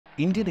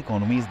Indian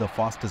economy is the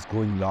fastest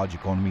growing large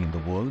economy in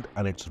the world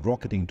and it's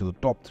rocketing to the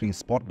top 3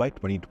 spot by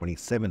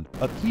 2027.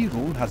 A key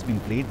role has been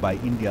played by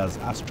India's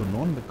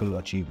astronomical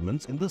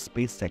achievements in the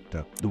space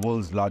sector. The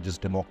world's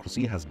largest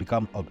democracy has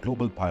become a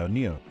global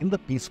pioneer in the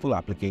peaceful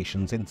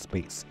applications in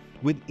space,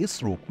 with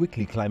ISRO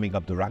quickly climbing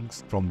up the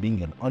ranks from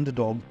being an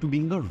underdog to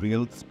being a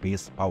real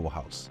space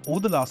powerhouse.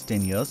 Over the last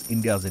 10 years,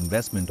 India's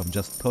investment of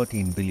just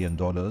 $13 billion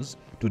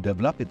to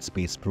develop its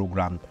space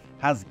program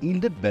has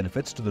yielded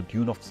benefits to the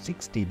tune of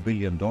 $60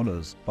 billion.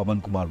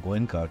 Pawan Kumar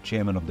Goenka,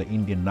 chairman of the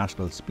Indian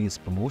National Space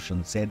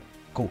Promotion, said,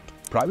 quote,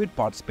 "Private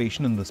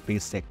participation in the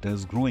space sector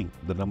is growing.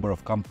 The number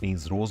of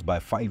companies rose by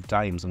 5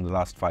 times in the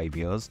last 5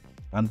 years,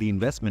 and the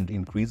investment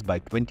increased by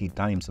 20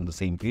 times in the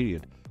same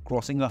period,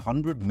 crossing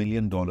 $100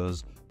 million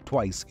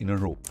twice in a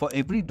row. For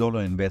every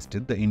dollar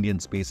invested, the Indian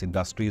space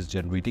industry is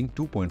generating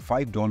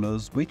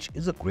 $2.5, which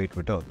is a great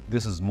return.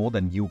 This is more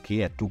than UK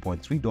at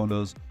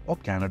 $2.3 or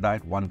Canada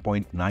at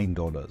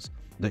 $1.9.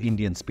 The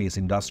Indian space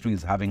industry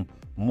is having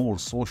more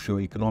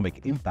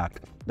socio-economic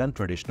impact than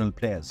traditional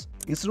players."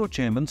 ISRO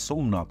chairman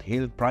Somnath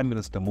hailed Prime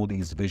Minister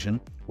Modi's vision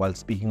while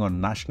speaking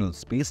on National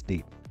Space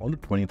Day on the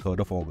 23rd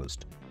of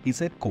August. He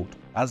said, quote,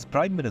 "As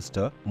Prime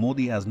Minister,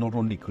 Modi has not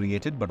only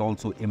created but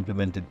also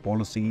implemented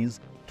policies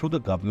through the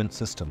government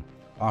system.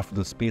 After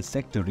the space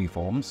sector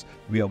reforms,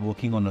 we are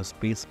working on a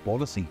space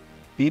policy,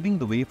 paving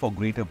the way for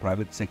greater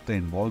private sector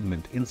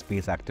involvement in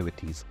space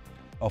activities.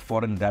 A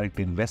foreign direct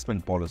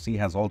investment policy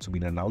has also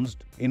been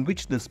announced, in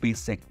which the space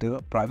sector,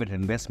 private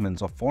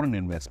investments or foreign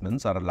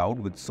investments are allowed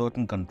with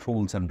certain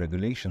controls and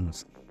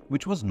regulations,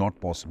 which was not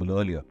possible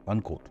earlier,"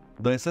 unquote.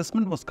 The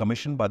assessment was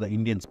commissioned by the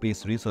Indian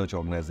Space Research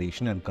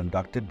Organization and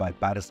conducted by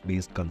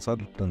Paris-based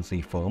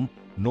consultancy firm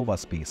Nova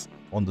Space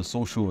on the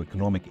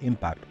socio-economic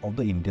impact of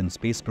the Indian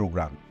space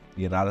program.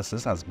 The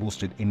analysis has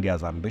boosted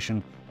India's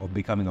ambition of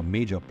becoming a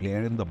major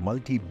player in the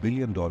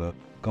multi-billion-dollar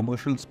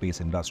commercial space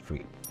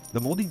industry.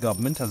 The Modi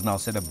government has now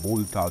set a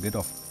bold target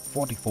of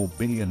 $44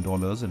 billion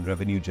in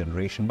revenue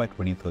generation by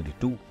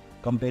 2032,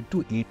 compared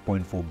to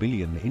 $8.4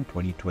 billion in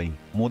 2020.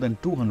 More than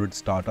 200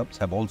 startups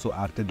have also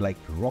acted like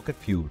rocket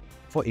fuel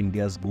for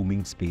India's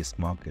booming space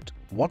market.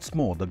 What's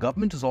more, the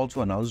government has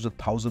also announced a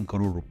 1,000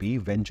 crore rupee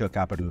venture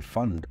capital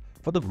fund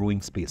for the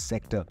growing space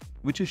sector,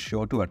 which is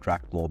sure to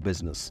attract more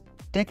business.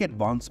 Tech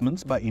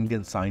advancements by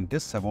Indian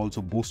scientists have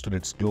also boosted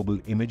its global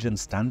image and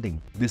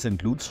standing. This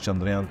includes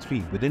Chandrayaan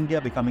 3, with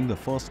India becoming the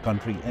first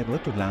country ever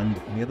to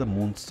land near the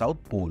moon's south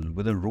pole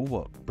with a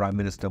rover. Prime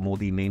Minister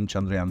Modi named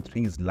Chandrayaan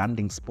 3's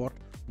landing spot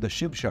the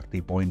Shiv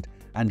Shakti Point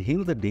and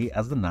hailed the day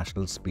as the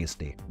National Space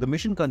Day. The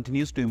mission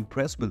continues to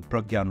impress, with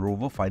Pragyan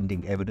rover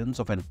finding evidence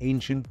of an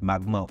ancient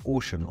magma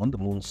ocean on the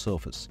moon's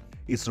surface.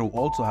 ISRO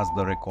also has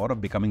the record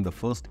of becoming the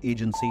first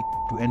agency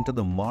to enter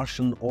the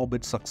Martian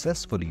orbit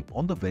successfully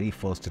on the very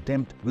first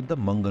attempt with the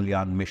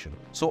Mangalyaan mission.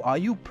 So are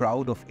you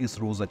proud of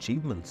ISRO's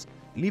achievements?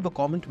 Leave a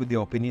comment with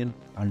your opinion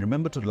and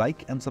remember to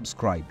like and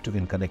subscribe to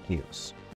Inconnect News.